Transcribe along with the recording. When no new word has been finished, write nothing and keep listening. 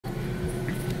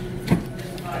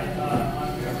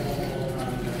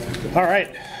All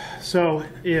right, so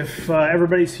if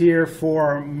everybody's here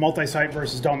for multi-site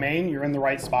versus domain, you're in the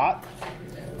right spot.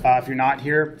 If you're not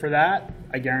here for that,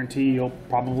 I guarantee you'll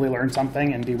probably learn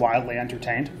something and be wildly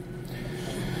entertained.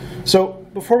 So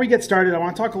before we get started, I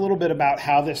want to talk a little bit about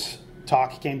how this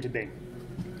talk came to be.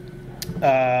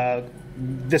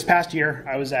 This past year,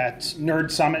 I was at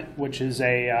Nerd Summit, which is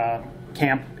a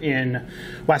camp in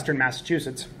Western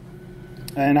Massachusetts.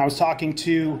 And I was talking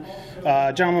to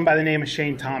a gentleman by the name of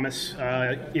Shane Thomas.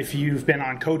 If you've been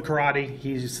on Code Karate,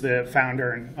 he's the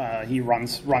founder and he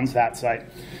runs that site.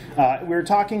 We were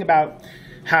talking about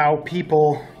how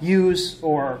people use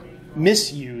or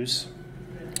misuse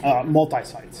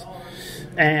multi-sites.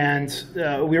 And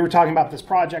we were talking about this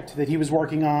project that he was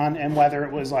working on and whether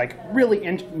it was like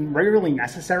really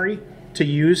necessary to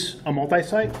use a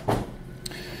multi-site.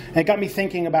 And it got me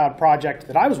thinking about a project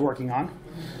that I was working on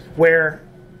where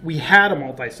we had a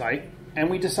multi-site and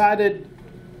we decided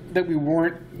that we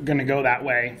weren't going to go that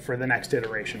way for the next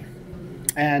iteration.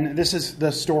 And this is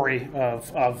the story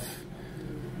of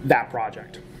that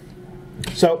project.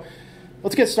 So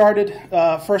let's get started.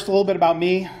 First, a little bit about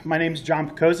me. My name is John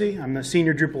Picozzi. I'm the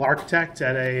senior Drupal architect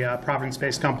at a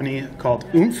Providence-based company called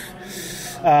Oomph.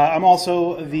 I'm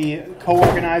also the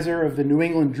co-organizer of the New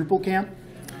England Drupal Camp,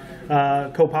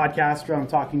 co-podcaster on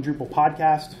Talking Drupal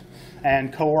podcast,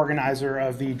 and co-organizer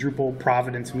of the Drupal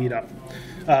Providence meetup.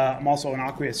 I'm also an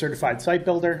Acquia certified site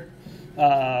builder,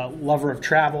 lover of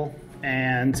travel,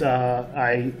 and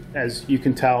I, as you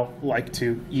can tell, like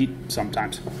to eat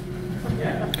sometimes.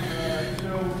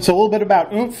 So a little bit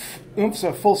about Oomph. Oomph's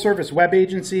a full-service web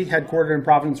agency headquartered in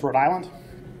Providence, Rhode Island,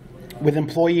 with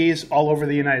employees all over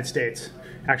the United States.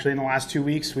 Actually, in the last 2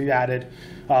 weeks, we've added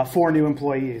 4 new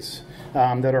employees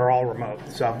that are all remote.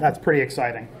 So that's pretty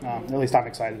exciting. At least I'm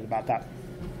excited about that.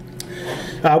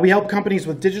 We help companies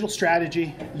with digital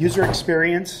strategy, user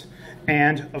experience,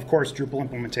 and, of course, Drupal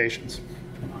implementations.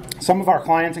 Some of our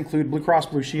clients include Blue Cross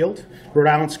Blue Shield, Rhode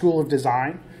Island School of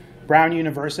Design, Brown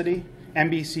University,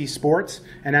 NBC Sports,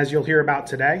 and as you'll hear about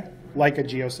today, Leica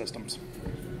Geosystems.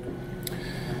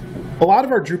 A lot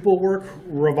of our Drupal work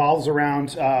revolves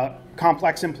around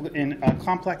complex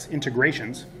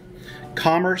integrations,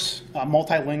 commerce,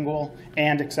 multilingual,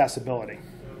 and accessibility.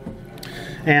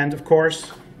 And of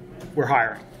course, we're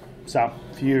hiring. So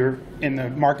if you're in the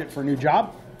market for a new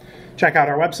job, check out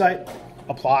our website,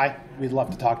 apply. We'd love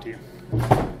to talk to you.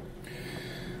 All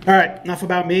right, enough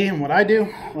about me and what I do.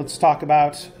 Let's talk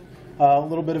about a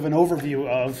little bit of an overview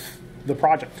of the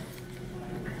project.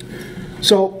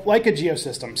 So Leica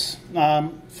Geosystems.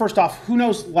 First off, who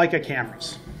knows Leica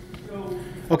cameras?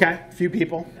 Okay, a few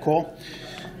people, cool.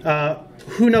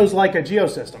 Who knows Leica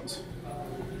Geosystems?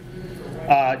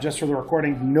 Just for the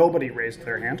recording, nobody raised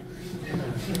their hand.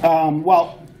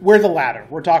 Well, we're the latter.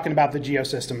 We're talking about the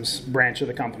Geosystems branch of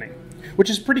the company, which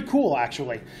is pretty cool,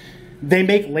 actually. They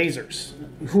make lasers.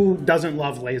 Who doesn't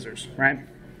love lasers, right?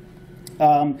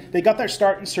 They got their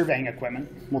start in surveying equipment.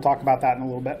 We'll talk about that in a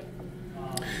little bit.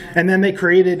 And then they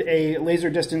created a laser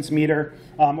distance meter,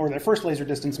 or their first laser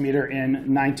distance meter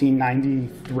in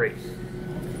 1993.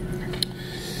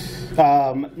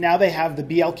 Now they have the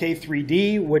BLK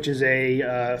 3D, which is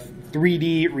a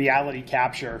 3D reality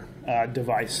capture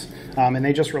device. And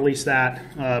they just released that,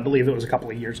 I believe it was a couple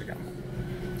of years ago.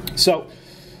 So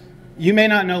you may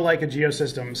not know Leica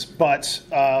Geosystems, but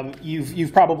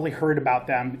you've probably heard about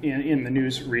them in the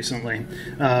news recently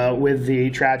with the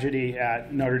tragedy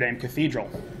at Notre Dame Cathedral.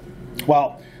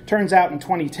 Well, turns out in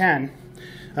 2010,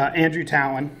 Andrew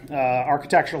Tallon,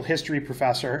 architectural history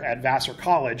professor at Vassar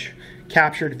College,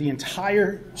 captured the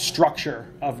entire structure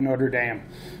of Notre Dame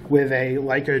with a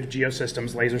Leica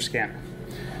Geosystems laser scanner.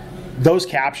 Those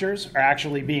captures are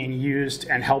actually being used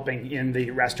and helping in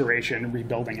the restoration and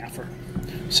rebuilding effort.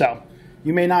 So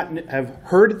you may not have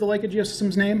heard the Leica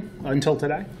Geosystems name until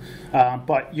today,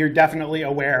 but you're definitely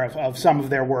aware of some of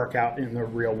their work out in the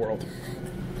real world.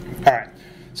 All right,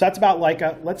 so that's about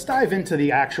Leica. Let's dive into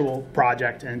the actual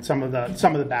project and some of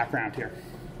the background here.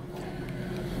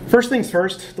 First things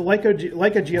first, the Leica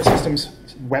Geosystems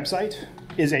website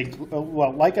is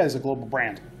Leica is a global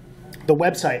brand. The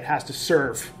website has to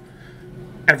serve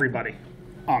everybody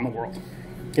in the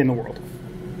world.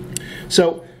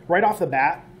 So right off the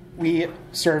bat, we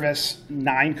service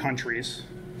 9 countries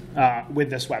with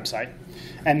this website.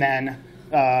 And then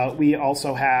we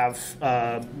also have,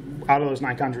 out of those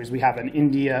 9 countries, we have an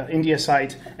India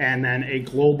site and then a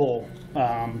global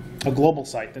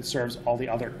site that serves all the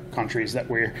other countries that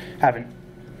we haven't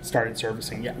started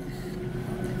servicing yet.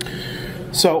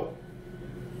 So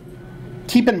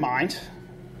keep in mind,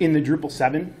 in the Drupal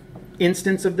 7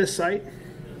 instance of this site,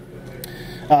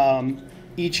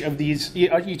 each of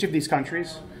these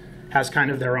countries has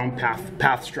kind of their own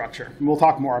path structure. And we'll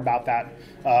talk more about that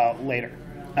later.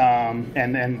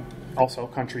 And then also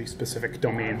country-specific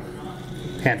domain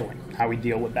handling, how we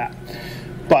deal with that.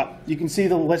 But you can see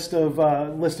the list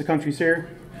of countries here: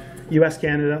 U.S.,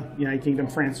 Canada, United Kingdom,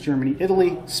 France, Germany,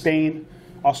 Italy, Spain,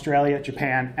 Australia,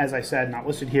 Japan, as I said, not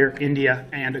listed here, India,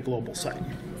 and a global site.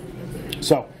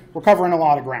 So we're covering a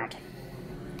lot of ground.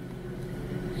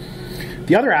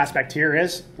 The other aspect here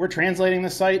is we're translating the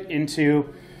site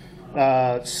into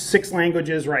 6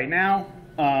 languages right now,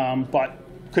 but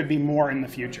could be more in the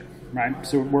future, right?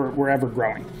 So we're ever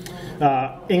growing.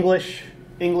 English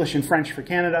and French for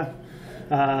Canada,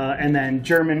 and then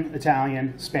German,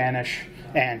 Italian, Spanish,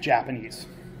 and Japanese.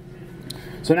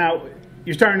 So now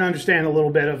you're starting to understand a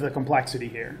little bit of the complexity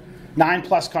here.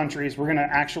 9+ countries. We're going to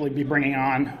actually be bringing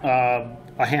on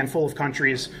a handful of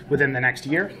countries within the next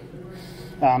year.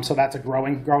 So that's a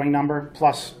growing number.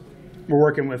 Plus, we're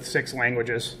working with 6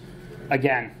 languages.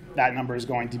 Again, that number is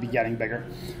going to be getting bigger.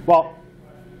 Well,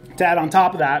 to add on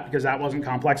top of that, because that wasn't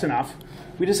complex enough,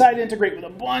 we decided to integrate with a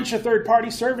bunch of third-party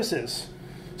services.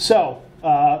 So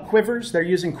Quivers, they're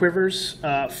using Quivers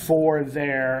for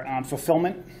their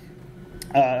fulfillment.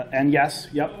 And yes,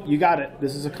 yep, you got it.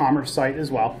 This is a commerce site as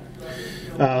well.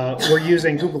 We're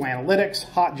using Google Analytics,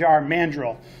 Hotjar,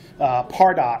 Mandrill,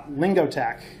 Pardot,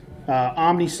 Lingotech,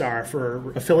 Omnistar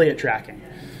for affiliate tracking.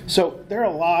 So there are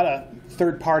a lot of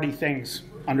third-party things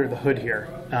under the hood here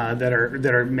that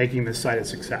are making this site a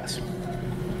success.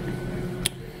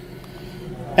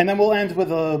 And then we'll end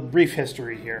with a brief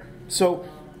history here. So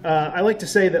I like to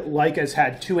say that Leica's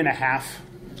had 2.5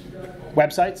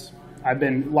 websites. I've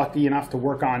been lucky enough to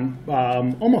work on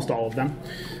almost all of them.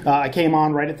 I came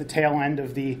on right at the tail end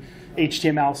of the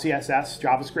HTML, CSS,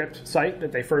 JavaScript site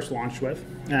that they first launched with.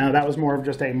 That was more of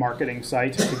just a marketing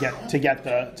site to get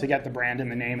the brand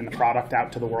and the name and the product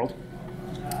out to the world.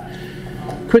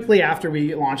 Quickly after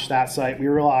we launched that site, we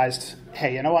realized,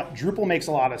 hey, you know what? Drupal makes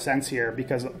a lot of sense here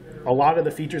because a lot of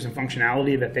the features and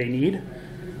functionality that they need,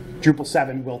 Drupal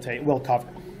 7 will cover.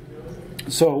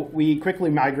 So we quickly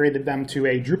migrated them to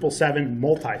a Drupal 7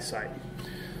 multi-site.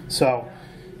 So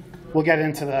we'll get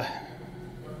into the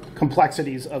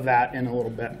complexities of that in a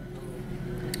little bit.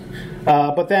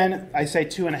 But then I say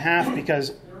 2.5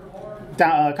 because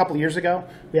a couple of years ago,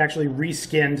 we actually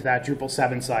reskinned that Drupal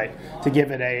 7 site to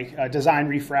give it a design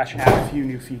refresh and add a few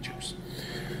new features.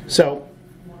 So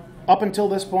up until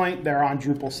this point, they're on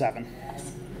Drupal 7.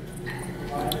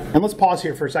 And let's pause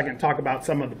here for a second and talk about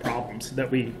some of the problems that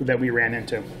we ran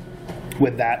into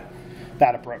with that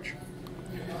approach.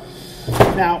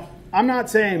 Now, I'm not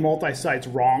saying multi-site's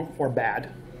wrong or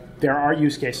bad. There are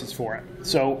use cases for it.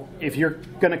 So if you're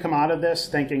going to come out of this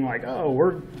thinking like, oh,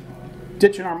 we're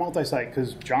ditching our multi-site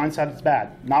because John said it's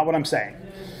bad, not what I'm saying.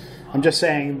 I'm just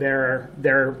saying there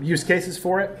are use cases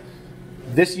for it.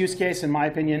 This use case, in my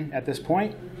opinion, at this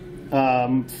point,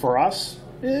 for us,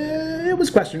 it was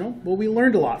questionable, but we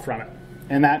learned a lot from it,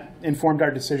 and that informed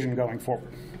our decision going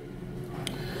forward.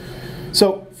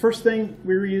 So first thing,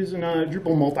 we were using a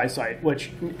Drupal multi-site,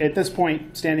 which at this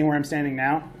point, standing where I'm standing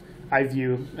now, I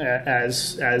view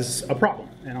as a problem,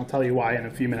 and I'll tell you why in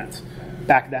a few minutes.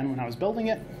 Back then, when I was building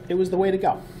it, it was the way to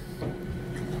go.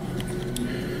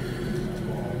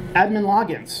 Admin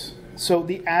logins. So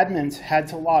the admins had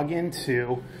to log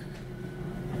into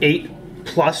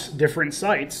 8+ different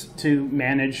sites to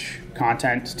manage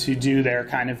content, to do their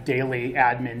kind of daily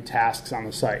admin tasks on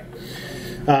the site.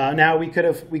 Now we could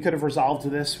have resolved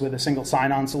this with a single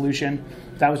sign-on solution.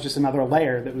 That was just another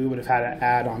layer that we would have had to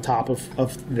add on top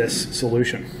of this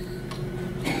solution.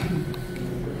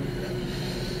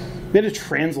 We had to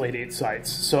translate 8 sites.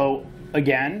 So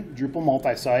again, Drupal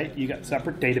multi-site, you got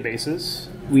separate databases.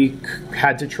 We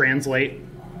had to translate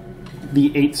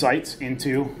the 8 sites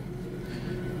into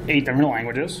 8 different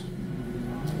languages.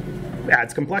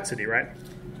 Adds complexity, right?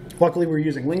 Luckily, we're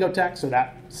using Lingotech, so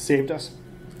that saved us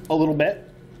a little bit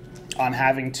on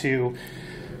having to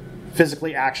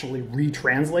physically actually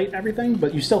retranslate everything,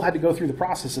 but you still had to go through the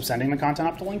process of sending the content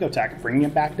up to Lingotech and bringing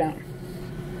it back down.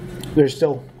 There's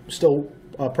still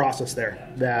a process there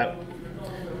that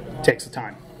takes the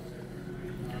time.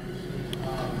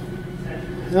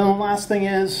 Then the last thing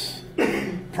is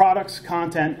products,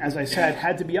 content, as I said,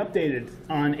 had to be updated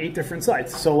on 8 different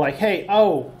sites. So like, hey,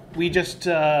 oh, we just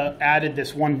added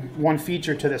this one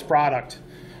feature to this product.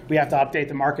 We have to update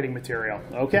the marketing material.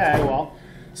 Okay, well,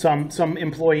 some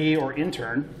employee or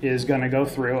intern is going to go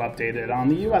through, update it on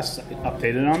the US site,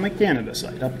 update it on the Canada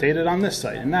site, update it on this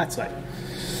site and that site.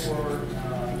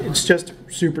 It's just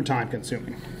super time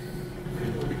consuming.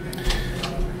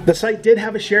 The site did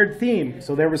have a shared theme,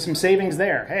 so there was some savings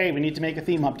there. Hey, we need to make a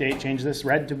theme update, change this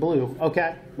red to blue.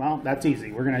 Okay, well, that's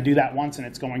easy. We're going to do that once, and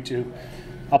it's going to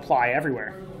apply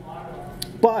everywhere.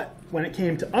 But when it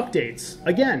came to updates,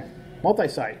 again,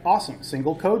 multi-site, awesome.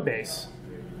 Single code base,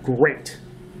 great.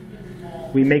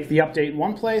 We make the update in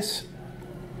one place,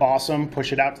 awesome.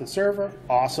 Push it out to the server,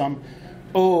 awesome.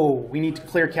 Oh, we need to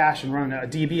clear cache and run a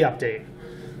DB update.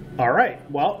 All right,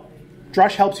 well,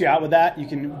 Drush helps you out with that. You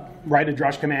can write a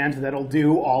Drush command that'll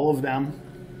do all of them,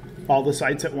 all the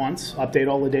sites at once, update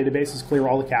all the databases, clear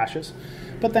all the caches.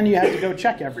 But then you have to go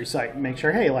check every site and make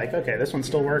sure, hey, like, okay, this one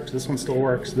still works, this one still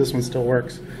works, this one still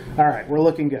works. All right, we're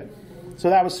looking good.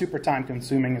 So that was super time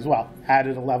consuming as well.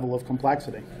 Added a level of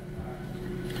complexity.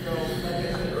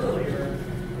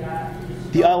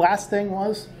 The last thing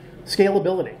was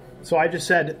scalability. So I just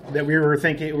said that we were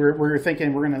thinking we're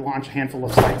going to launch a handful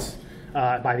of sites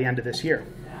by the end of this year.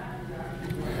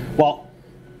 Well,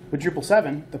 with Drupal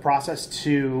 7, the process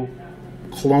to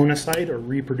clone a site or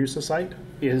reproduce a site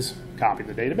is copy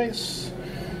the database,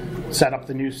 set up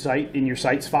the new site in your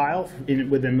sites file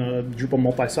within the Drupal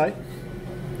multi-site,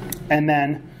 and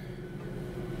then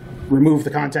remove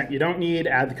the content you don't need,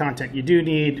 add the content you do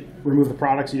need, remove the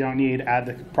products you don't need, add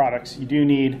the products you do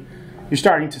need. You're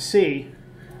starting to see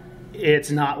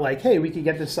it's not like, hey, we could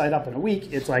get this site up in a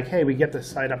week. It's like, hey, we get this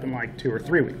site up in like 2 or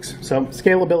 3 weeks. So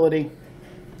scalability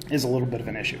is a little bit of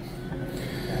an issue.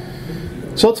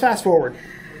 So let's fast forward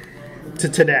to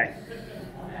today,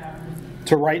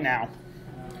 to right now,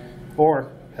 or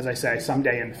as I say,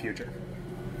 someday in the future.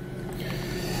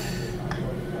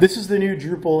 This is the new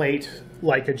Drupal 8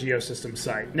 Leica Geosystems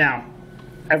site. Now,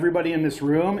 everybody in this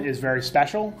room is very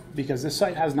special because this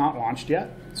site has not launched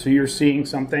yet. So you're seeing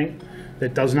something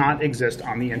that does not exist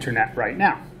on the internet right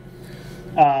now.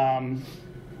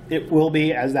 It will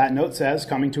be, as that note says,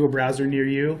 coming to a browser near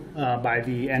you by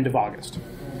the end of August.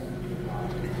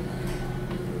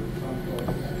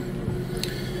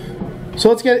 So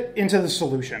let's get into the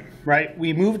solution, right?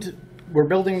 We're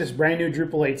building this brand new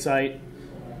Drupal 8 site.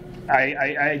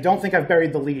 I don't think I've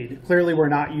buried the lead. Clearly, we're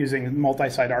not using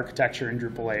multi-site architecture in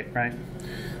Drupal 8, right?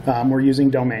 We're using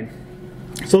domain.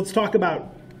 So let's talk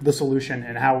about the solution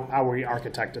and how we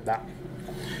architected that.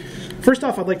 First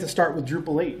off, I'd like to start with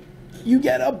Drupal 8. You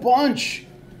get a bunch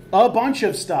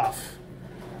of stuff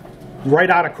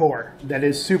right out of core that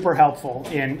is super helpful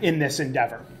in this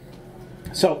endeavor.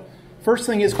 So first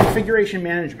thing is configuration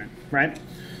management, right?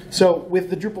 So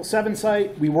with the Drupal 7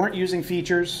 site, we weren't using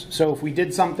features. So if we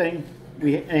did something,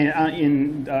 we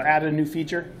added a new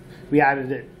feature, we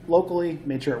added it locally,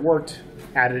 made sure it worked,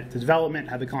 added it to development,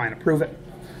 had the client approve it,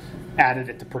 added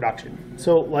it to production.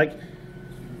 So like,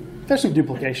 there's some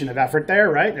duplication of effort there,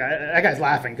 right? That guy's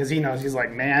laughing because he knows. He's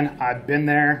like, man, I've been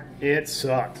there. It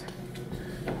sucked.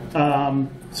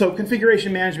 So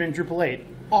configuration management in Drupal 8,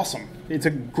 awesome. It's a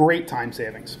great time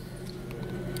savings.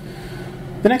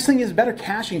 The next thing is better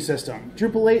caching system.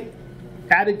 Drupal 8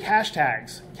 added cache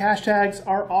tags. Cache tags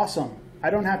are awesome. I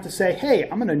don't have to say, hey,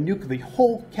 I'm going to nuke the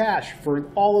whole cache for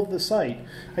all of the site.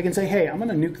 I can say, hey, I'm going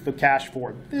to nuke the cache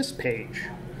for this page.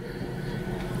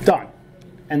 Done.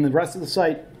 And the rest of the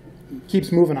site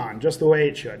keeps moving on just the way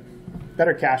it should.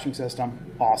 Better caching system,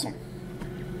 awesome.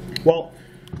 Well,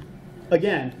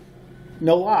 again,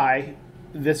 no lie,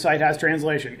 this site has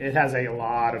translation. It has a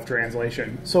lot of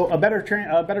translation. So a better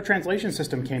translation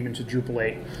system came into Drupal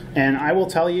 8, and I will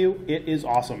tell you, it is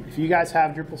awesome. If you guys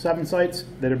have Drupal 7 sites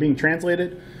that are being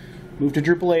translated, move to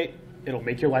Drupal 8. It'll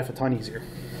make your life a ton easier.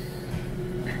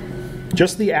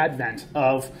 Just the advent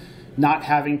of not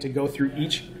having to go through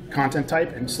each content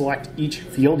type and select each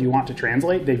field you want to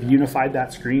translate. They've unified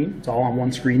that screen. It's all on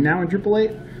one screen now in Drupal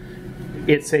 8.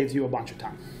 It saves you a bunch of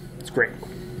time. It's great.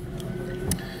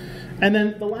 And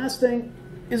then the last thing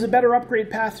is a better upgrade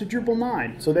path to Drupal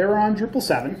 9. So they were on Drupal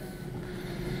 7.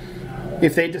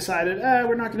 If they decided,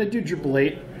 we're not going to do Drupal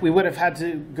 8, we would have had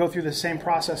to go through the same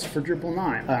process for Drupal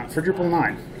 9.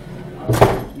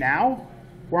 Now,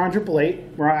 we're on Drupal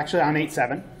 8. We're actually on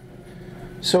 8.7.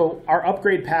 So our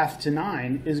upgrade path to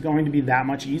 9 is going to be that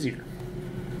much easier.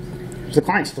 So the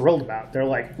client's thrilled about it. They're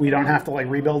like, we don't have to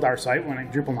rebuild our site when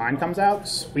Drupal 9 comes out.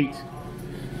 Sweet.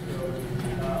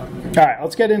 All right,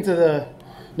 let's get into the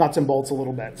nuts and bolts a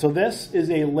little bit. So this is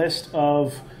a list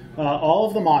of all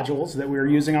of the modules that we were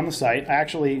using on the site.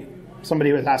 Actually,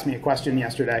 somebody had asked me a question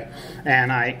yesterday,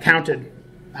 and I counted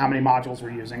how many modules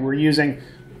we're using. We're using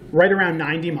right around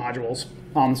 90 modules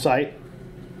on the site,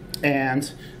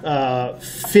 and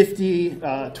 50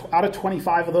 out of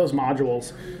 25 of those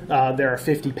modules, there are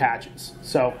 50 patches.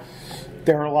 So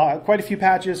there are quite a few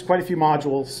patches, quite a few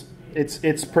modules.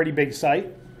 It's a pretty big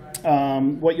site.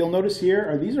 what you'll notice here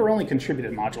are these are only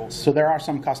contributed modules. So there are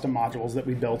some custom modules that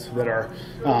we built that are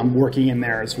working in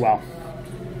there as well.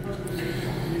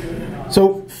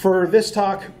 So for this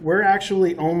talk, we're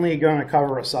actually only going to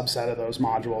cover a subset of those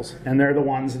modules, and they're the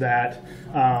ones that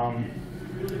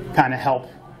kind of help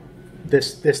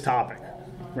this topic,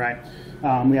 right?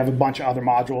 We have a bunch of other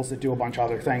modules that do a bunch of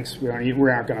other things. We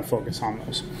aren't going to focus on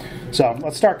those. So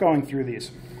let's start going through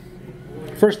these.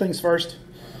 First things first,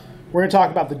 we're going to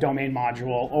talk about the domain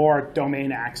module or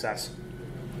domain access.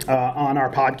 On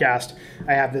our podcast,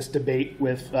 I have this debate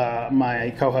with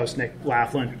my co-host Nick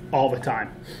Laughlin all the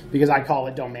time because I call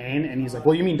it domain, and he's like,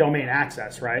 well, you mean domain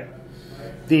access, right?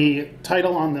 The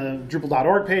title on the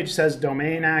Drupal.org page says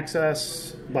domain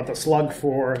access, but the slug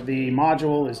for the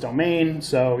module is domain,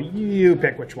 so you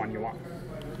pick which one you want.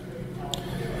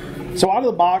 So out of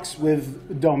the box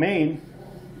with domain,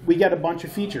 we get a bunch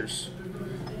of features.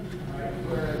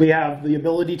 We have the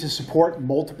ability to support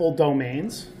multiple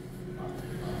domains,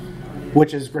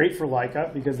 which is great for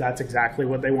Leica because that's exactly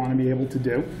what they want to be able to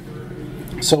do.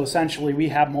 So essentially, we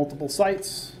have multiple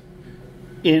sites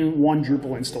in one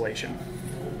Drupal installation.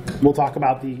 We'll talk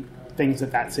about the things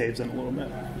that saves in a little bit.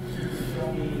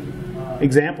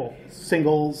 Example,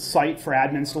 single site for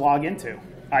admins to log into.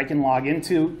 I can log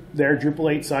into their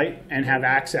Drupal 8 site and have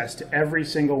access to every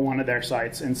single one of their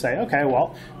sites and say, okay,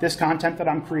 well, this content that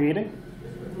I'm creating,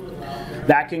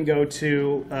 that can go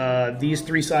to these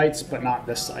 3 sites, but not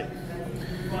this site.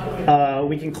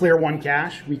 We can clear one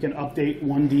cache. We can update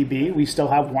one DB. We still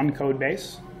have one code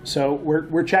base. So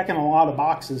we're checking a lot of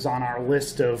boxes on our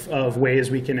list of ways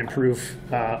we can improve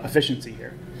efficiency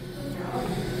here.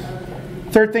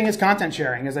 Third thing is content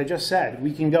sharing. As I just said,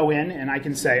 we can go in and I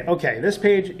can say, okay, this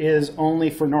page is only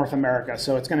for North America.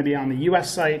 So it's going to be on the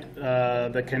US site,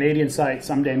 the Canadian site,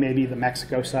 someday maybe the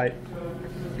Mexico site.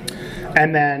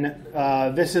 And then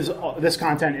this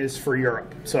content is for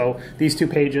Europe. So these 2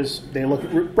 pages, they look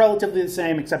relatively the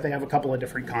same, except they have a couple of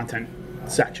different content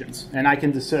sections. And I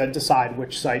can decide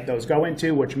which site those go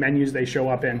into, which menus they show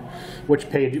up in, which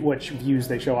views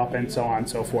they show up in, so on and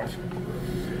so forth.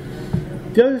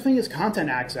 The other thing is content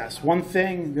access. One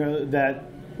thing that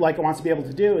Leica wants to be able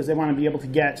to do is they want to be able to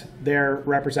get their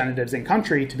representatives in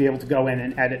country to be able to go in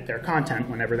and edit their content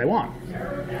whenever they want.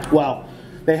 Well,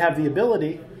 they have the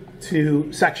ability to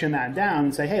section that down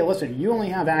and say, hey, listen, you only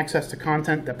have access to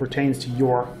content that pertains to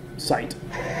your site.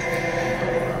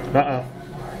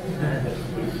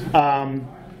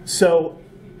 So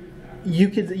you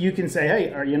can say,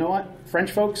 hey, or you know what,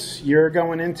 French folks, you're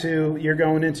going into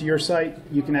your site.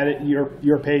 You can edit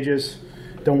your pages.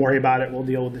 Don't worry about it. We'll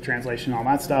deal with the translation and all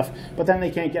that stuff. But then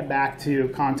they can't get back to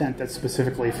content that's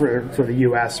specifically for the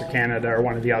U.S. or Canada or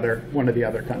one of the other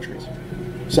countries.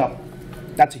 So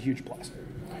that's a huge plus.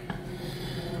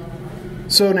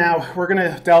 So now we're going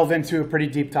to delve into a pretty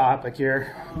deep topic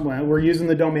here. We're using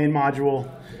the domain module,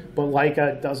 but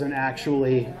Leica doesn't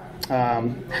actually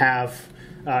have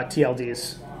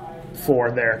TLDs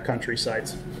for their country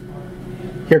sites.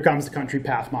 Here comes the country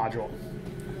path module.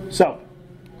 So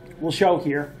we'll show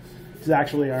here. This is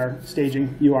actually our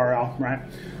staging URL, right?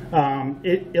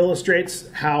 It illustrates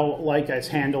how Leica is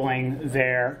handling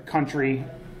their country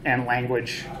and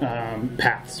language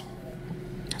paths.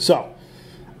 So,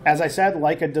 as I said,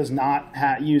 Leica does not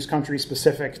use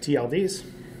country-specific TLDs.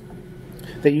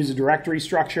 They use a directory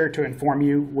structure to inform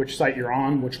you which site you're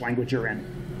on, which language you're in.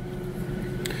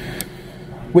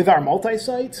 With our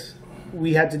multi-site,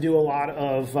 we had to do a lot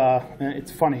of,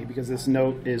 it's funny because this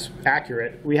note is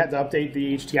accurate, we had to update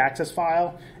the htaccess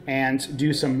file and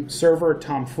do some server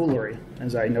tomfoolery,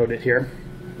 as I noted here,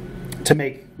 to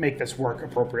make this work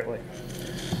appropriately.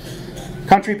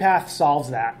 Country Path solves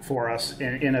that for us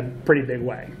in a pretty big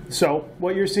way. So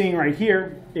what you're seeing right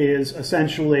here is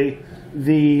essentially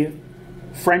the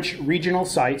French regional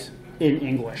site in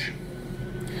English.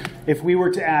 If we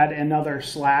were to add another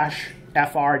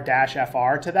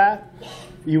 /fr-fr to that,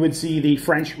 you would see the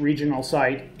French regional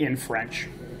site in French.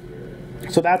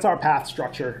 So that's our path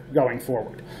structure going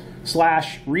forward.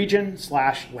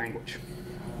 /region/language.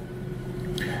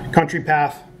 Country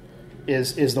path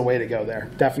is the way to go there.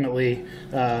 Definitely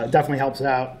helps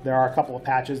out. There are a couple of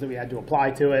patches that we had to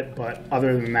apply to it, but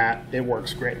other than that, it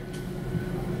works great.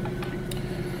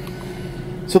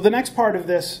 So the next part of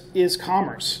this is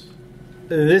commerce.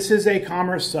 This is a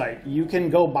commerce site. You can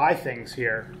go buy things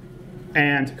here.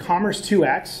 And Commerce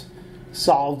 2X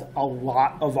solved a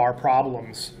lot of our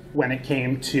problems when it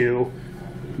came to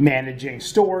managing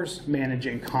stores,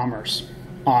 managing commerce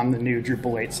on the new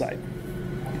Drupal 8 site.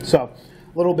 So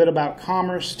a little bit about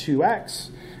Commerce 2X.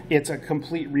 It's a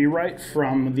complete rewrite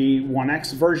from the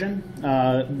 1x version.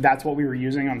 That's what we were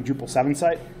using on the Drupal 7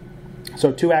 site.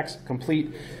 So 2x,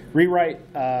 complete rewrite.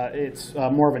 It's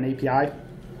more of an API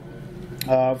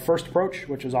first approach,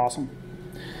 which is awesome.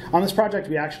 On this project,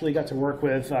 we actually got to work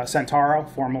with Centauro,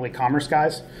 formerly Commerce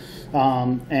guys,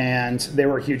 and they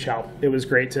were a huge help. It was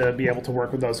great to be able to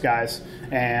work with those guys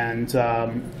and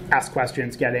ask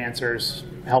questions, get answers,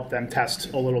 help them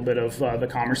test a little bit of the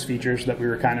commerce features that we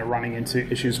were kind of running into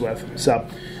issues with. So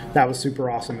that was super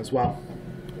awesome as well.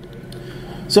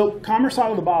 So commerce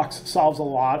out of the box solves a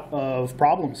lot of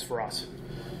problems for us.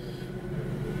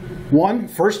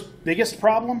 First biggest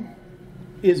problem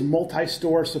is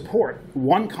multi-store support.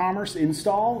 One commerce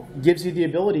install gives you the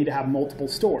ability to have multiple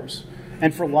stores.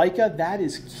 And for Leica, that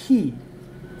is key.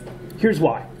 Here's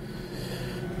why.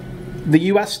 The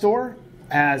US store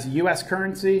has US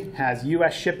currency, has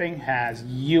US shipping, has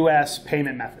US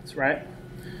payment methods, right?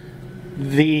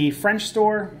 The French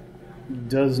store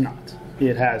does not.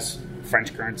 It has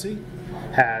French currency,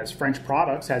 has French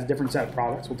products, has a different set of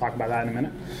products. We'll talk about that in a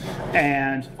minute.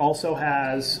 And also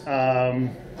has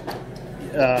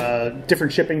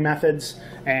different shipping methods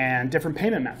and different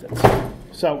payment methods.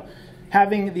 So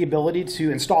having the ability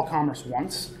to install commerce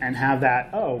once and have that,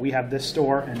 oh, we have this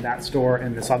store and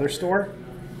this other store,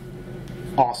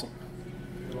 awesome.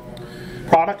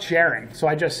 Product sharing. So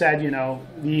I just said, you know,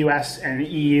 the US and the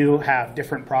EU have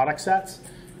different product sets,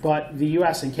 but the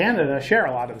US and Canada share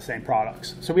a lot of the same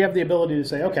products. So we have the ability to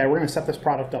say, okay, we're going to set this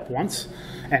product up once,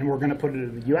 and we're going to put it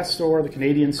in the US store, the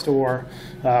Canadian store,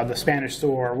 the Spanish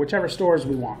store, whichever stores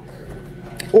we want.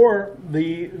 Or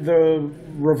the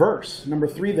reverse, number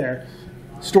 3 there,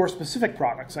 store-specific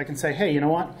products. I can say, hey, you know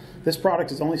what? This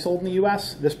product is only sold in the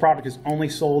US. This product is only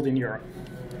sold in Europe.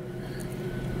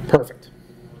 Perfect.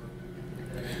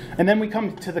 And then we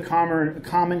come to the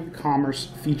common commerce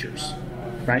features,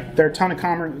 right? There are a ton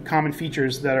of common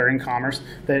features that are in commerce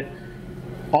that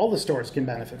all the stores can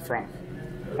benefit from.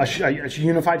 A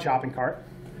unified shopping cart,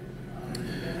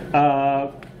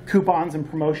 coupons and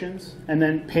promotions, and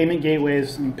then payment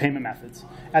gateways and payment methods.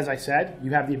 As I said,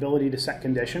 you have the ability to set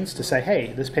conditions to say,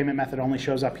 hey, this payment method only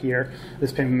shows up here,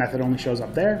 this payment method only shows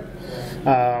up there.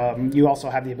 You also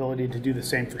have the ability to do the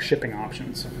same for shipping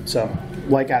options. So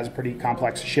Leica has a pretty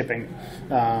complex shipping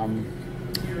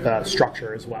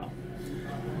structure as well.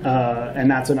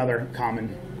 And that's another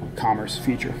common commerce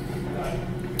feature.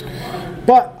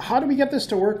 But how do we get this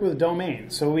to work with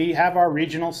domains? So we have our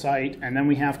regional site, and then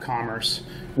we have commerce.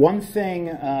 One thing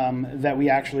that we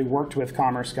actually worked with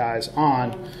commerce guys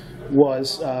on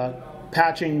was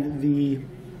patching the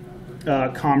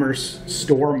commerce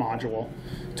store module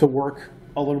to work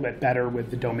a little bit better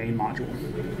with the domain module.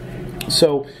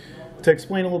 So to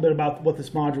explain a little bit about what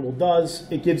this module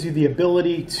does, it gives you the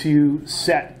ability to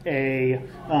set a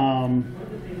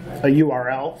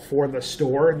URL for the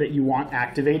store that you want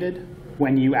activated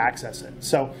when you access it.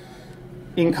 So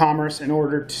in commerce, in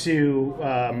order to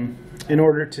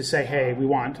say, hey, we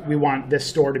want this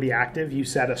store to be active, you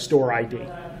set a store ID.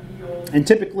 And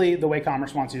typically, the way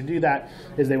commerce wants you to do that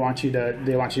is they want you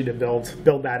to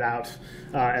build that out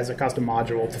as a custom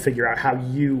module to figure out how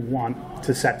you want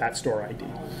to set that store ID.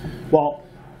 Well,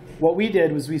 what we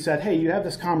did was we said, hey, you have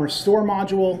this commerce store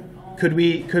module. Could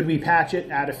we patch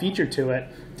it, add a feature to it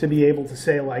to be able to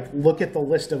say, like, look at the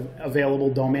list of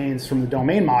available domains from the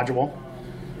domain module,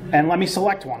 and let me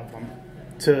select one of them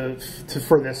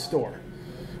for this store.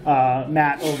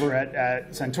 Matt over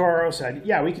at Centauro said,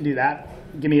 yeah, we can do that.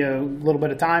 Give me a little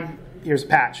bit of time. Here's a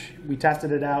patch. We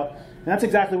tested it out. And that's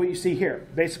exactly what you see here.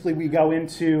 Basically, we go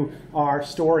into our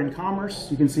store in commerce.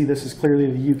 You can see this is clearly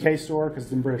the UK store because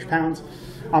it's in British pounds.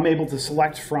 I'm able to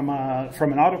select from an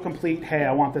autocomplete, hey,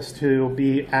 I want this to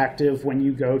be active when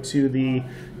you go to the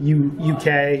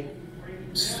UK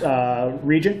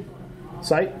region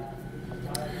site.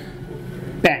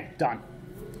 Bang, done.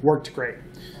 Worked great.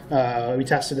 We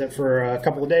tested it for a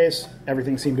couple of days.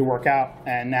 Everything seemed to work out,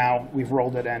 and now we've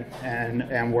rolled it in,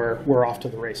 and we're off to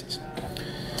the races.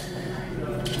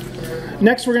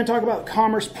 Next, we're going to talk about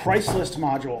commerce price list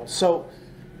module. So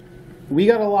we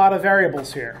got a lot of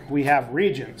variables here. We have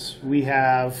regions. We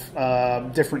have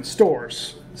different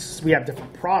stores. We have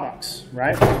different products,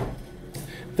 right?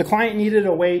 The client needed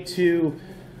a way to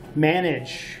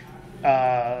manage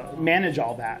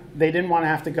all that. They didn't want to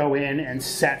have to go in and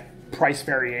set price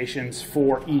variations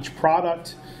for each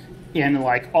product in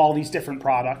like all these different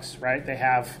products, right?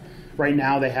 Right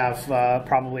now they have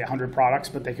probably 100 products,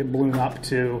 but they could balloon up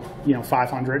to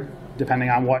 500, depending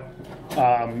on what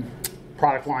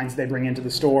product lines they bring into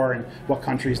the store and what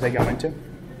countries they go into.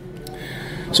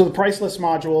 So the price list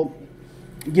module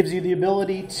gives you the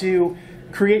ability to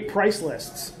create price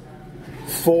lists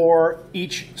for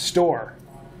each store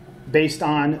based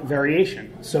on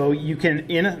variation. So you can,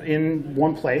 in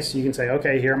one place, you can say,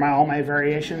 okay, here are all my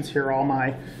variations, here are all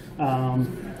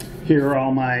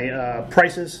my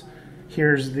prices,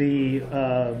 here's the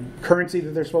currency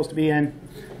that they're supposed to be in,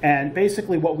 and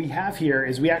basically what we have here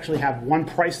is we actually have one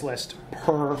price list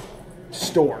per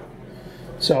store.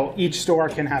 So each store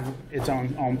can have its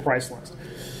own price list.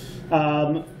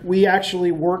 We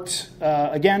actually worked,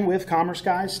 again, with Commerce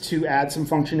Guys to add some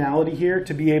functionality here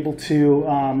to be able to,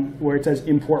 where it says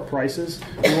import prices,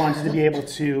 we wanted to be able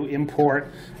to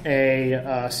import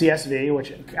a CSV,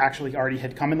 which actually already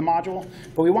had come in the module.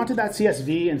 But we wanted that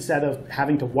CSV, instead of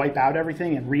having to wipe out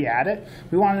everything and re-add it,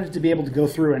 we wanted it to be able to go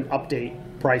through and update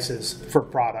prices for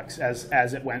products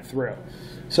as it went through.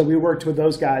 So we worked with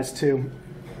those guys to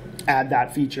add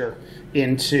that feature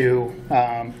into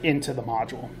the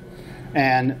module.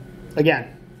 And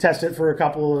again, test it for a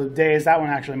couple of days. That one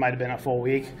actually might have been a full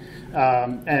week.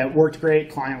 And it worked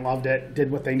great. Client loved it,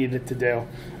 did what they needed to do.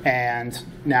 And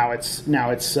now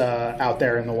it's out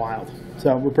there in the wild.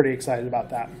 So we're pretty excited about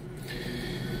that.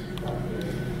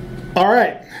 All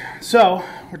right. So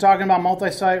we're talking about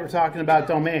multi-site. We're talking about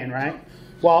domain, right?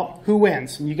 Well, who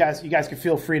wins? And you guys can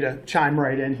feel free to chime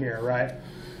right in here, right?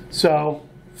 So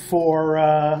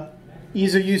for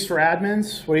ease of use for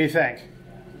admins, what do you think?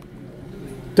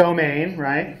 Domain,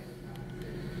 right?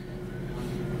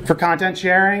 For content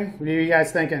sharing, what are you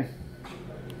guys thinking?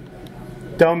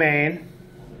 Domain,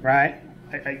 right?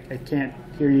 I can't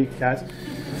hear you guys.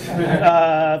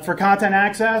 For content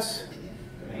access,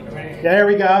 there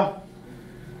we go.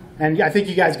 And I think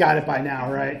you guys got it by now,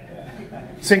 right?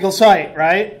 Single site,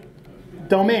 right?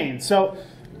 Domain. So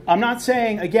I'm not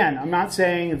saying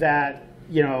that,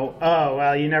 oh,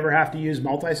 well, you never have to use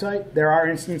multi-site. There are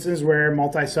instances where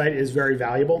multi-site is very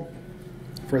valuable.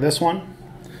 For this one,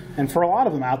 and for a lot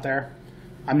of them out there,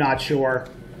 I'm not sure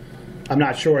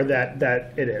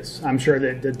that it is. I'm sure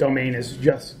that the domain is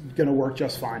just going to work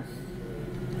just fine.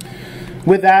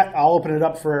 With that, I'll open it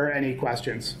up for any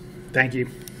questions. Thank you.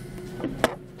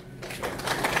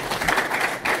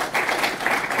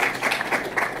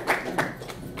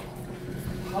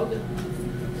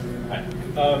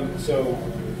 So,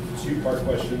 two-part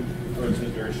question. First is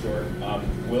very short.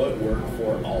 Will it work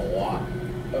for a lot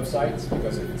of sites?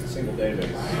 Because if it's a single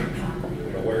database,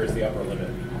 where is the upper limit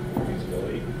for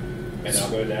usability? And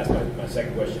I'll go ahead and ask my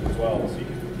second question as well, so you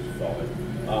can follow it.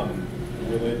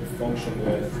 Will it function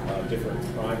with different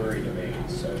primary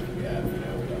domains? So if you have,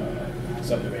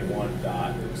 subdomain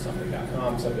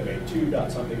 1.something.com, subdomain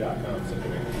 2.something.com,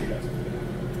 subdomain 3.something.com.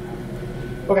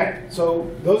 Okay, so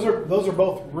those are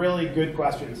both really good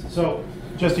questions. So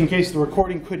just in case the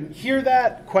recording couldn't hear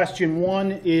that, question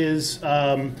one is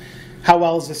how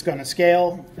well is this going to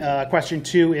scale? Question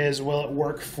two is, will it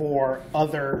work for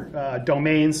other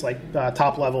domains, like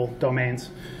top-level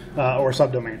domains or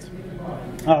subdomains?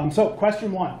 So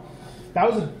question one, that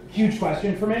was a huge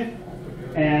question for me.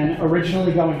 And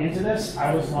originally going into this,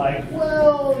 I was like,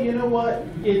 well, you know what?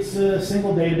 It's a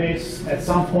single database. At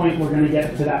some point, we're going to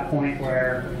get to that point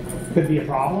where it could be a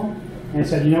problem. And I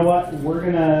said, you know what? We're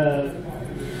going to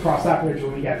cross that bridge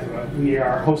when we get to it. We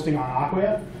are hosting on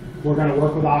Acquia. We're going to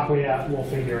work with Acquia. We'll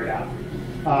figure it out.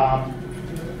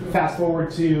 Fast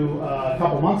forward to a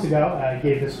couple months ago, I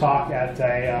gave this talk at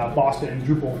a Boston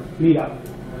Drupal meetup.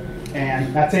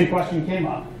 And that same question came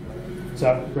up.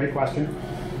 So, great question.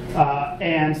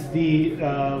 And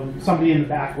somebody in the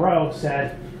back row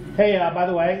said, hey, by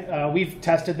the way, we've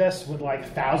tested this with like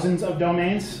thousands of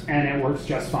domains, and it works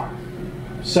just fine.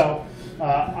 So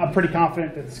I'm pretty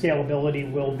confident that the scalability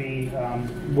will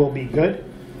be good.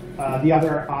 The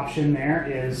other option there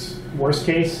is, worst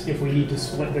case, if we need to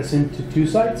split this into 2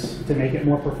 sites to make it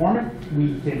more performant,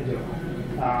 we can do it.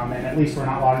 And at least we're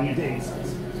not logging into 8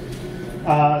 sites.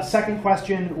 Second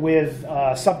question with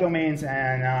subdomains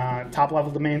and top-level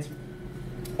domains.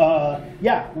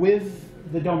 Yeah, with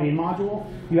the domain module,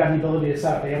 you have the ability to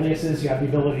set up aliases. You have the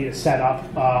ability to set up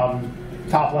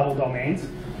top-level domains.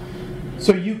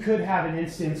 So you could have an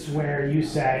instance where you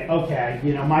say, okay,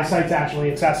 my site's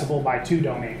actually accessible by 2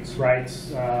 domains, right?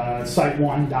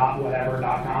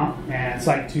 site1.whatever.com and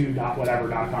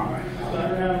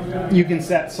site2.whatever.com. You can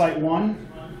set site1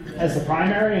 as the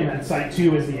primary, and then site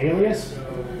 2 is the alias.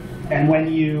 And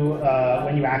when you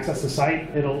access the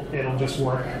site, it'll just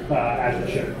work as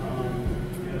it should.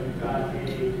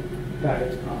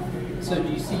 So do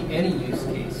you see any use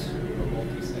case for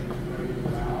multi-site?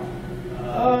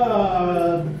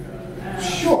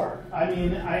 Sure. I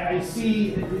mean, I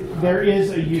see there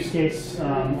is a use case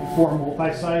for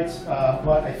multi-sites,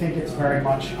 but I think it's very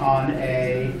much on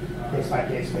a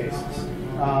case-by-case basis.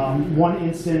 One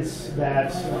instance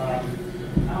that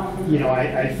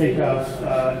I think of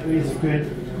is a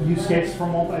good use case for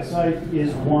multi-site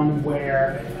is one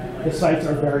where the sites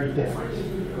are very different.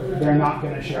 They're not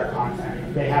going to share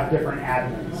content. They have different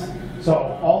admins. So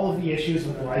all of the issues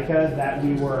with Leica that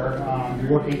we were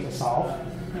working to solve,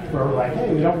 where we're like,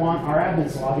 hey, we don't want our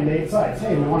admins to log into 8 sites.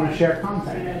 Hey, we want to share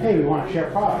content. Hey, we want to share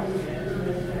product.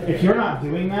 If you're not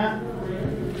doing that,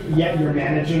 yet you're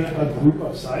managing a group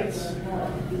of sites,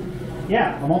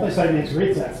 yeah, a multi-site makes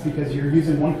great sense because you're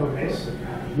using one code base.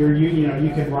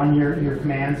 You can run your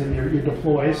commands and your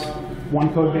deploys, one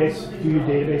code base, do your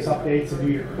database updates, and do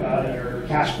your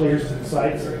cache clears to the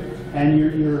sites, and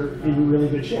you're in really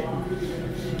good shape.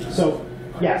 So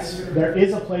yes, there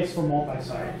is a place for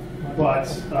multi-site, but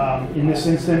in this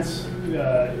instance,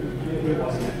 it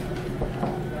wasn't it.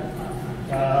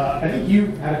 I think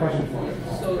you had a question for me.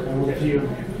 So, we'll get to you.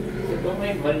 the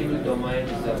domain, multiple domain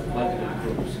is multiple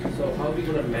groups. So how are we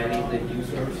going to manage the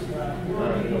users?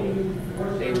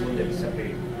 They won't be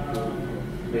separate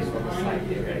based on the site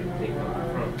they come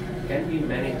from. Can we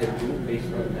manage the group based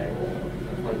on that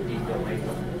multi-domain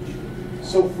approach?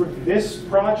 So for this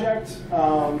project,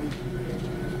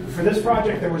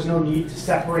 there was no need to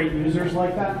separate users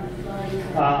like that.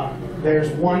 There's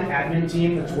one admin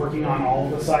team that's working on all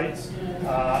of the sites,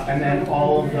 and then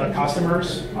all of the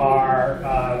customers are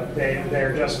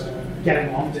they're just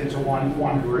getting lumped into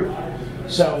one group.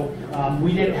 So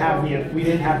we didn't have the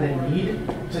need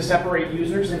to separate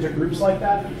users into groups like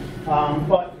that.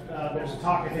 But there's a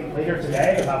talk I think later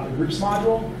today about the groups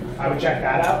module. I would check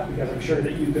that out because I'm sure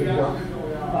that you could work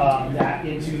that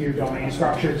into your domain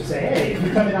structure to say, hey, if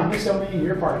you come in on this domain,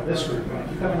 you're part of this group. And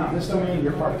if you come in on this domain,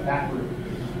 you're part of that group.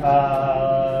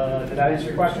 Did that answer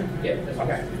your question? Yeah.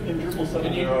 Okay. In Drupal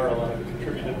 7, there are a lot of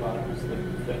contributed modules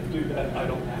that do that. I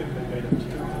don't think they made it to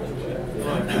Drupal 8.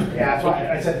 Yeah, that's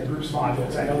why I said the groups module,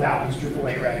 because I know that one's Drupal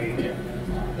 8 ready. Yeah.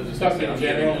 I was talking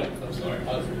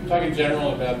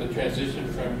general about the transition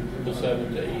from Drupal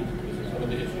 7 to 8. Some of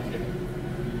the issues here.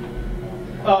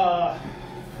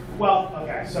 Well,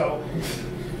 okay, so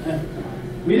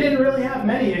we didn't really have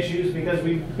many issues because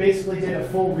we basically did a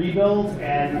full rebuild,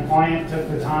 and the client took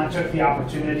the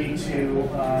opportunity to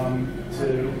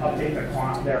update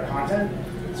their content,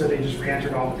 so they just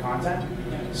re-entered all the content.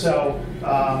 So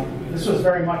this was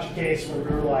very much a case where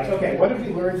we were like, okay, what did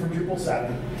we learn from Drupal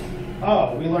 7?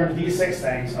 Oh, we learned these 6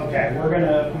 things. Okay, we're going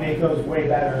to make those way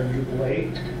better in Drupal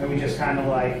 8, and we just kind of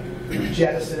like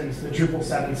jettisoned the Drupal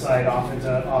 7 site off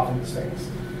into space.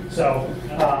 So,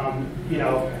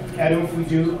 at OOF we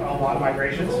do a lot of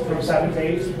migrations from 7 to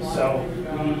 8. So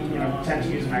we tend to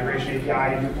use a migration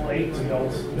API in Drupal 8 to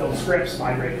build scripts,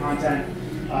 migrate content.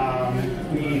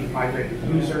 We migrate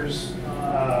users.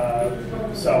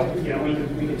 So we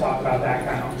could talk about that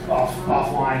kind of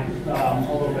offline a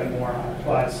little bit more.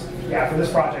 But yeah, for this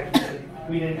project,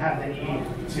 we didn't have the need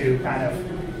to kind of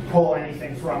pull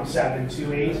anything from 7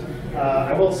 to 8.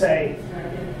 I will say,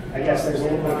 I guess there's a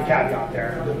little bit of a caveat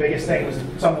there. The biggest thing was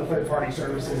some of the third-party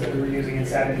services that we were using in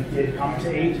 7 did come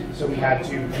to 8, so we had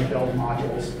to rebuild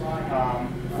modules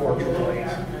for Drupal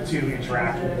 8 to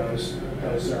interact with those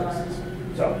services.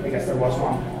 So I guess there was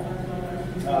one.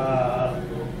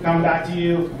 Coming back to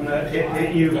you, I'm gonna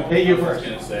hit you first. I was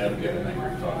going to say, I'm given that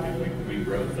you're talking, we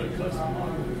wrote the custom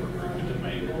module for group and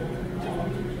domain.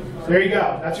 There you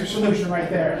go. That's your solution right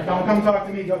there. Don't come talk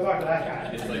to me. Go talk to that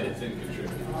guy. It's in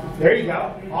contributor. There you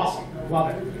go. Awesome.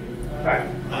 Love it. All right.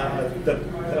 The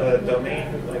domain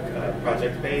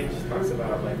project page talks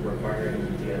about requiring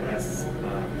DNS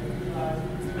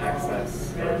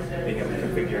access or being able to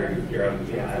configure your own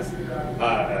DNS.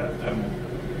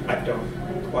 I don't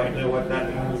quite know what that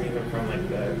means even from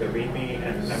the README,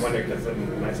 and I'm wondering because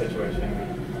in my situation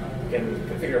we can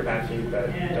configure Apache but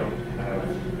can't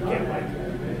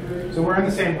So we're in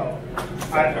the same boat.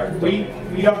 We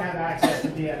don't have access to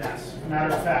DNS.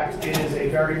 Matter of fact, it is a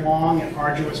very long and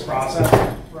arduous process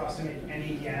for us to make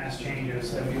any DNS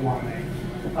changes that we want to make.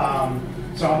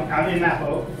 So I'm in that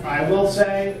boat. I will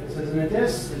say this isn't a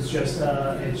diss. It's just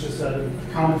a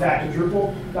common fact in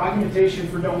Drupal. Documentation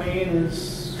for domain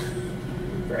is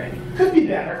great. Could be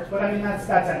better, but I mean that's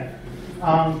anything.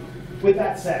 With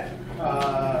that said.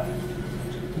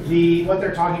 What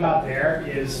they're talking about there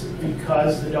is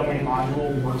because the domain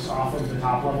module works off of the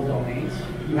top-level domains,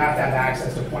 you have to have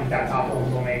access to point that top-level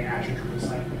domain at your Drupal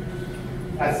site.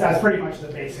 That's pretty much the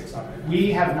basics of it.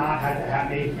 We have not had to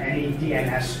make any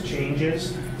DNS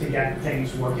changes to get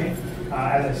things working.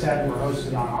 As I said, we're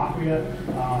hosted on Acquia.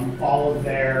 All of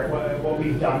what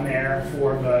we've done there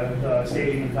for the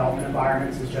staging and development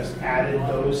environments is just added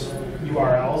those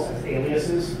URLs as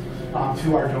aliases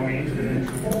to our domains within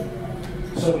Drupal.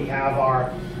 So we have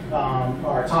our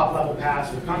top level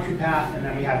paths with country path, and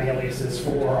then we have aliases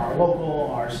for our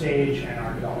local, our stage, and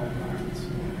our development environments.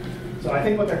 So I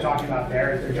think what they're talking about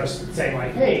there is they're just saying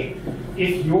like, hey,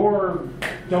 if your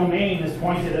domain is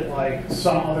pointed at like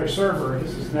some other server,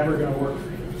 this is never going to work for you.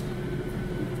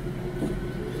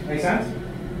 Make sense? I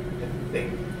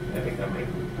think that might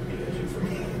be an issue for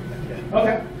me.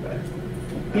 Okay.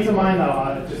 Keep in mind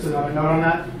though, just another note on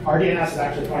that, our DNS is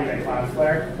actually pointing at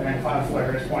Cloudflare, and then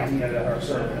Cloudflare is pointing at our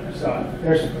server. So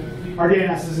our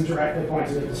DNS isn't directly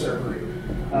pointed at the server.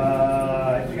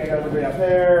 I think I got everybody up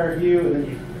there, you, and then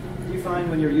you. Do you find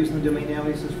when you're using the domain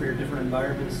aliases for your different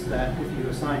environments that if you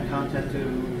assign content to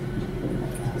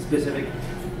a specific,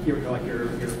 like your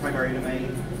primary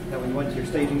domain, that when you went to your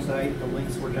staging site, the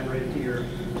links were generated to your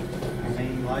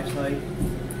main live site,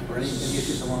 or any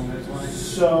issues along those lines?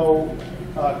 So,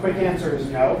 quick answer is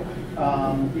no,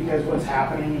 because what's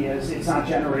happening is it's not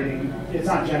generating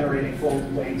full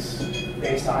links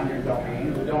based on your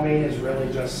domain. The domain is really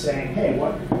just saying, hey,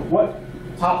 what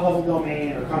top level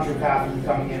domain or country path are you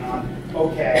coming in on?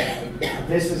 Okay,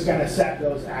 this is going to set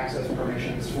those access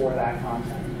permissions for that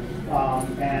content.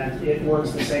 And it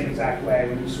works the same exact way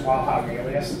when you swap out an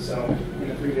alias. So in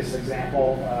the previous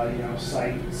example,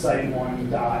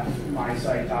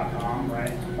 site1.mysite.com, right?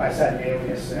 If I set an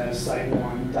alias as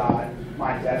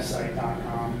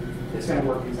site1.mydevsite.com, it's going to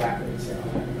work exactly the same.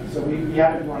 So we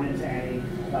haven't run into any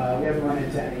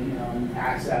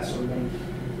access or link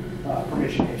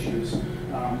permission issues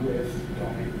with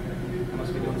domain. I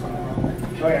must be doing something wrong there.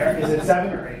 Oh yeah, is it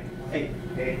 7 or 8? 8.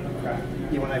 Okay.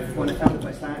 Yeah, when I found it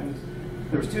by time,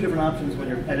 there was 2 different options when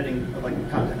you're editing like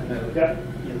content in Node. Yep.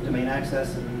 You know, domain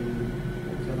access and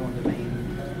what was the other one?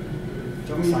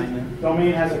 Domain assignment.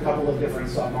 Domain has a couple of different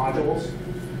submodules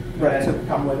that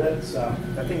come with it. So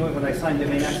I think when I signed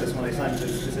domain access, when I signed to a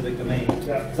specific domain,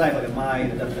 because I have like a my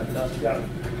and a www. Yep.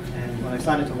 And when I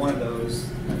signed it to one of those,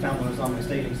 I found when it was on my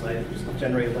staging site, it just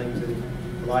generated a link to the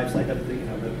live site.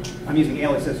 I'm using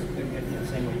aliases the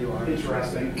same way you are.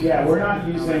 Interesting. Yeah, we're not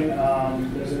using,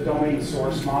 there's a domain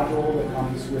source module that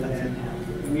comes within,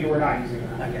 we were not using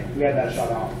that. Okay. We had that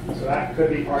shut off. So that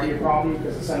could be part of your problem,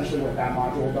 because essentially what that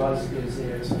module does is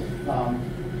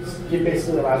it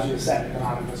basically allows you to set an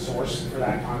canonical source for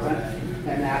that content,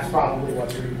 and that's probably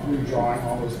what's redrawing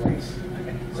all those links.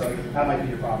 Okay. So that might be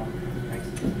your problem.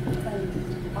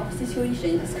 Our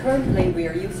situation is currently we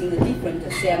are using a different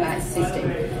CMS system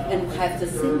and have the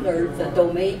similar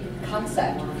domain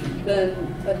concept. But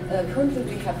currently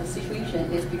we have the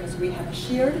situation is because we have a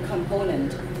shared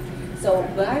component. So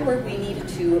whenever we need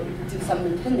to do some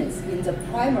maintenance in the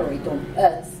primary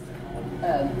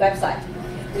website,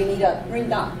 we need to bring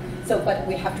down. So, but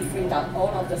we have to bring down all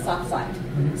of the sub-site.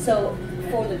 So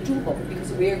for the Drupal,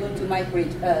 because we are going to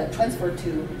migrate, transfer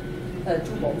to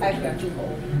Drupal, Azure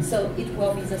Drupal. So it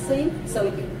will be the same. So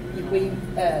if we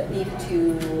need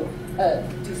to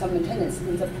do some maintenance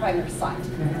in the primary site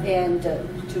and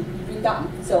to bring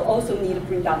down, so also need to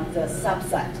bring down the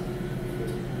subset.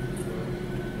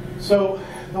 So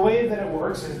the way that it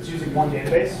works is it's using one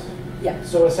database. Yeah.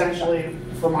 So essentially,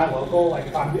 for my local, like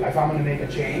if I'm going to make a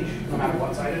change, no matter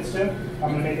what site it's to, I'm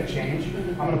going to make a change.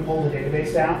 I'm going to pull the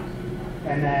database down,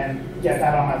 and then get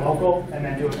that on my local, and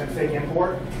then do a config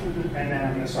import, and then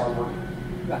I'm going to start working.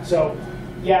 So,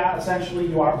 yeah, essentially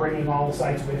you are bringing all the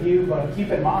sites with you, but keep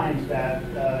in mind that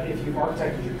if you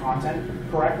architected your content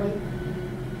correctly,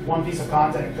 one piece of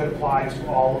content could apply to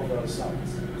all of those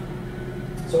sites.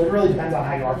 So it really depends on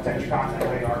how you architect your content,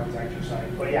 how you architect your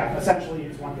site. But yeah, essentially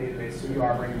it's one database, so you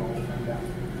are bringing the whole thing down.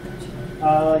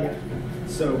 Yeah.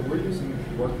 So we're using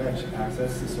Workbench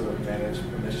Access to sort of manage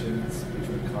permissions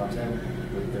between content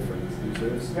with different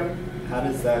users. Yep. How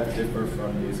does that differ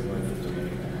from using like the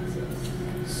domain access?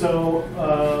 So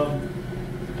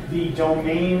the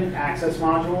domain access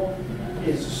module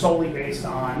is solely based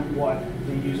on what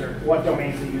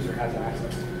domains the user has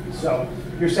access to. So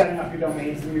you're setting up your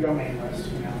domains in your domain list,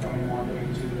 domain 1,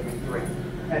 domain 2, domain 3.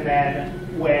 And then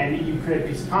when you create a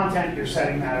piece of content, you're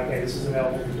setting that, okay, this is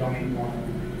available to domain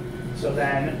 1. So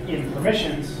then in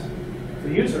permissions, for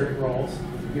user roles,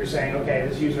 you're saying, okay,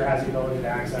 this user has the ability to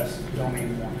access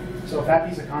domain 1. So if that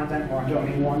piece of content were on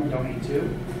domain 1, domain 2,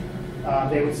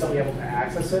 they would still be able to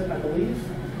access it, I believe,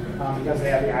 because they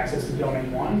have the access to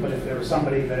domain 1. But if there was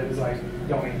somebody that was like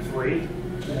domain 3,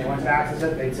 and they went to access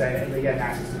it, they'd say they get an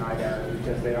access denied error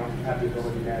because they don't have the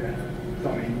ability to edit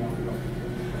domain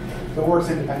 1. So it works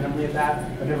independently of that.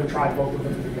 I've never tried both of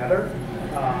them together.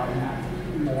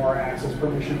 More access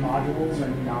permission modules are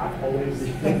not always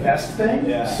the best thing.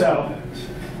 Yeah. So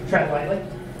tread lightly.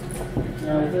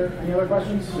 Is there any other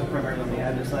questions? So primarily on the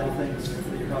admin side of things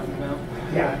that you're talking about?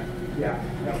 Yeah.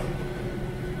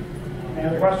 Any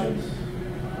other questions?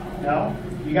 No?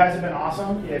 You guys have been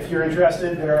awesome. If you're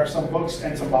interested, there are some books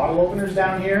and some bottle openers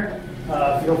down here.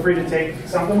 Feel free to take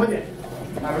something with you.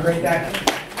 Have a great day.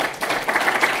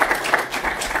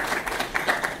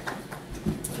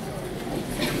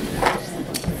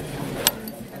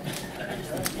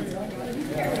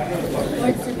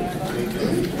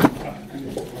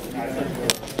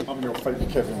 I'm going to fight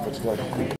Kevin, but it's like.